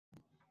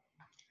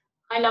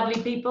Hi,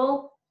 lovely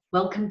people.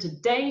 Welcome to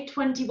day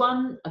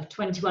 21 of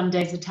 21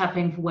 Days of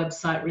Tapping for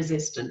Website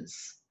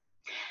Resistance.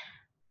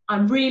 I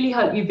really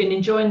hope you've been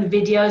enjoying the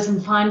videos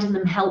and finding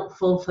them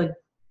helpful for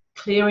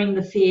clearing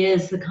the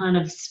fears, the kind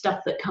of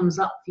stuff that comes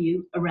up for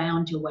you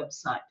around your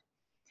website.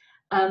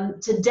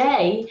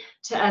 Today,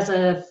 as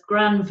a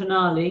grand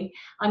finale,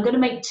 I'm going to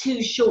make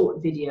two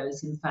short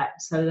videos, in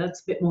fact, so that's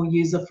a bit more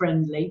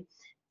user-friendly.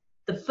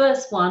 The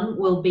first one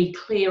will be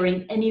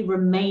clearing any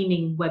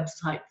remaining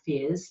website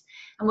fears,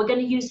 and we're going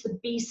to use the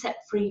Be Set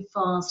Free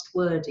Fast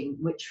wording,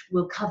 which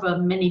will cover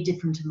many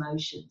different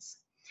emotions.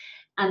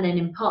 And then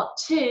in part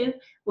two,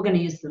 we're going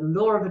to use the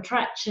law of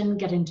attraction,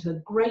 get into a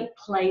great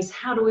place.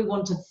 How do we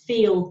want to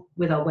feel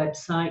with our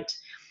website?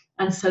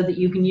 And so that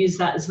you can use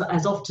that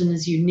as often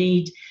as you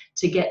need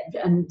to get,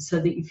 and so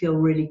that you feel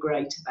really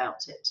great about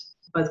it,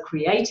 both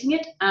creating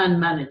it and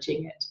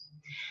managing it.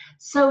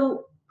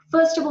 So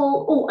first of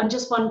all, and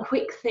just one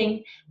quick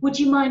thing, would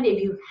you mind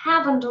if you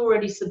haven't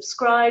already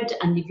subscribed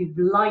and if you've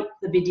liked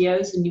the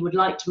videos and you would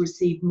like to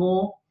receive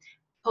more,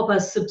 pop a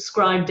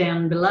subscribe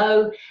down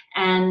below.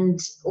 And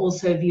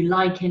also if you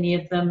like any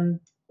of them,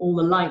 all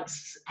the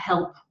likes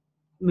help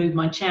move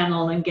my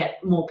channel and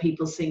get more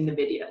people seeing the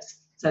videos.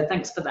 So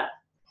thanks for that.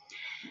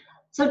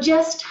 So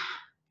just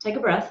take a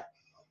breath,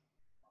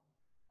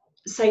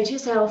 say to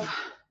yourself,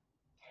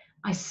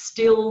 I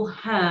still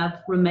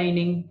have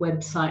remaining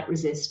website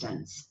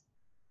resistance.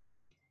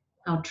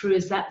 How true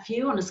is that for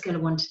you on a scale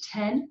of 1 to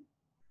 10?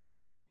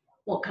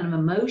 What kind of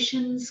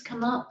emotions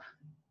come up?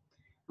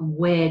 And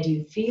where do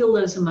you feel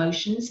those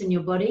emotions in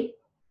your body?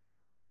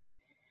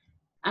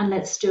 And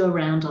let's do a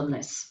round on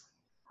this.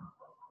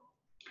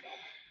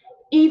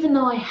 Even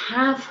though I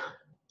have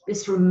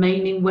this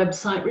remaining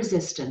website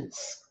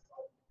resistance,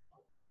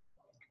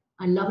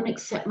 I love and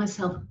accept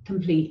myself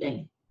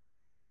completely.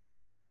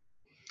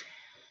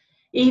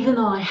 Even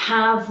though I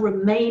have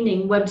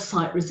remaining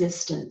website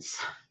resistance,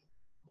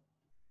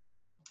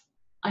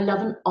 I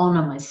love and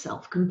honor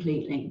myself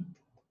completely.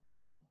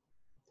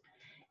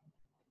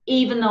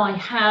 Even though I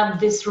have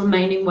this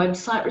remaining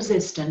website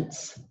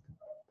resistance,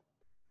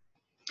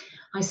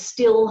 I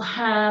still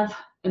have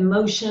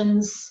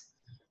emotions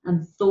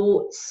and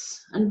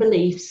thoughts and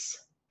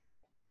beliefs,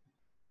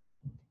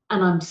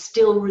 and I'm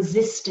still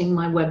resisting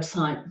my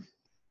website.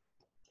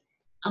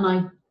 And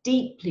I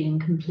deeply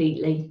and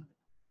completely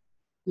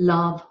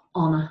love,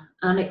 honor,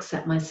 and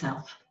accept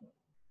myself.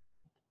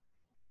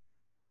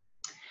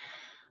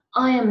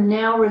 I am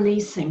now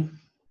releasing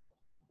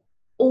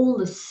all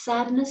the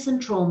sadness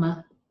and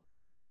trauma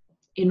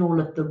in all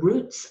of the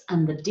roots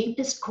and the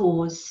deepest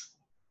cause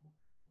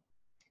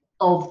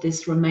of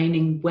this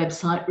remaining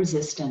website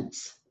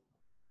resistance.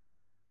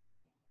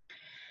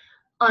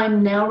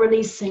 I'm now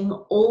releasing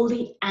all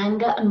the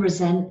anger and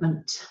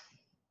resentment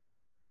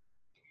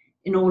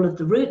in all of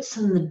the roots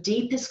and the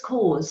deepest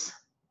cause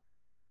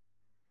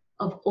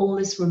of all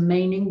this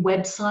remaining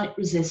website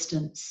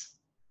resistance.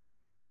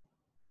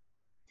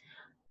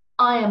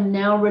 I am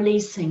now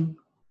releasing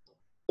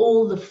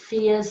all the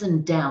fears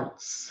and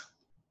doubts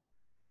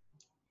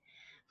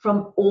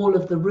from all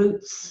of the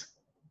roots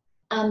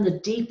and the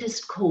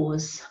deepest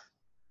cause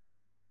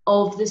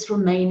of this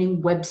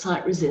remaining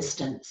website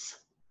resistance.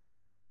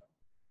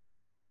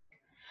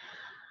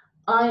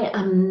 I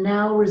am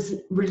now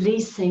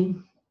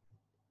releasing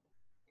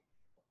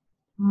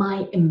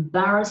my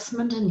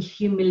embarrassment and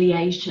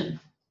humiliation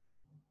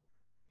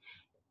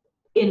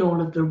in all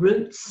of the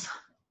roots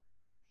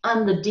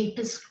and the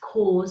deepest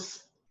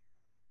cause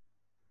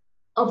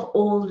of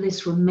all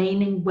this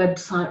remaining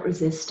website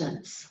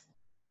resistance.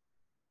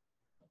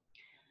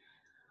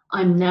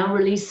 I'm now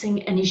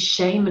releasing any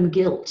shame and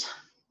guilt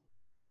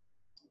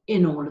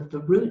in all of the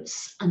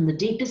roots and the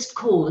deepest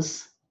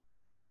cause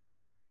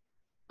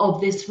of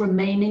this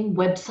remaining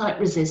website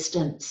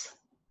resistance.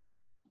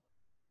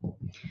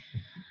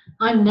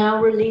 I'm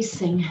now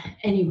releasing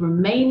any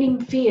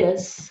remaining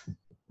fears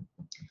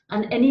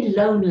and any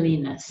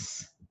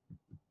loneliness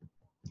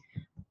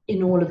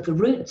in all of the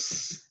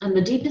roots and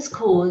the deepest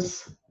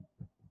cause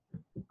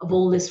of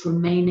all this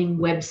remaining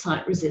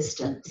website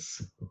resistance.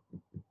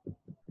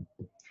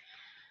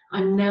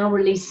 I'm now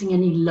releasing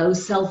any low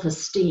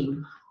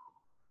self-esteem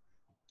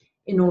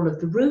in all of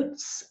the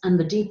roots and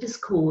the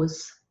deepest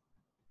cause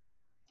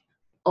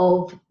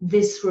of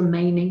this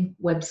remaining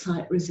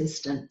website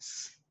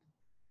resistance.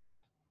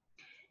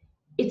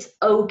 It's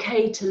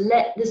okay to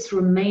let this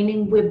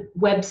remaining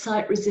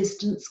website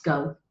resistance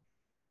go.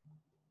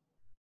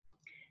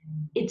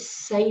 It's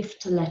safe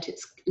to let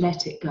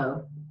it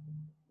go.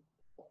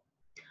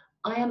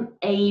 I am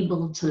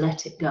able to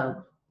let it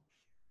go.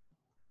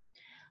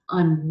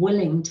 I'm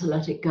willing to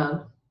let it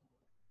go.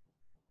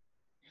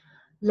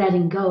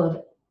 Letting go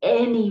of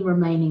any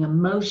remaining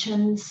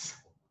emotions,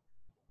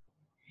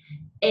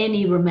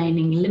 any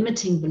remaining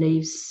limiting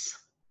beliefs,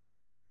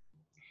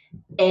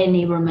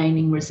 any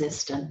remaining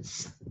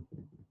resistance.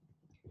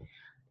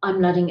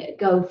 I'm letting it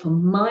go for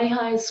my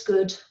highest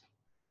good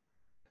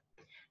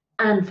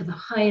and for the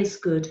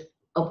highest good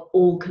of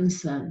all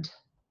concerned.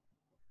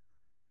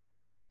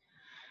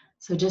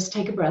 So just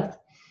take a breath.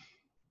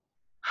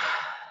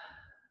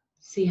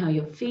 See how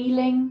you're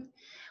feeling.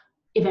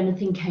 If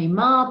anything came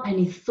up,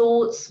 any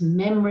thoughts,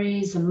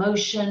 memories,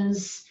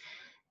 emotions,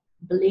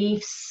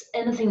 beliefs,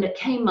 anything that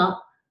came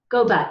up,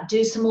 go back,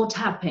 do some more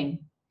tapping.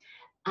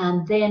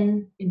 And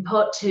then in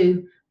part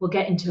 2, we'll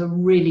get into a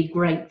really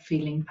great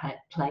feeling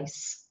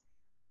place.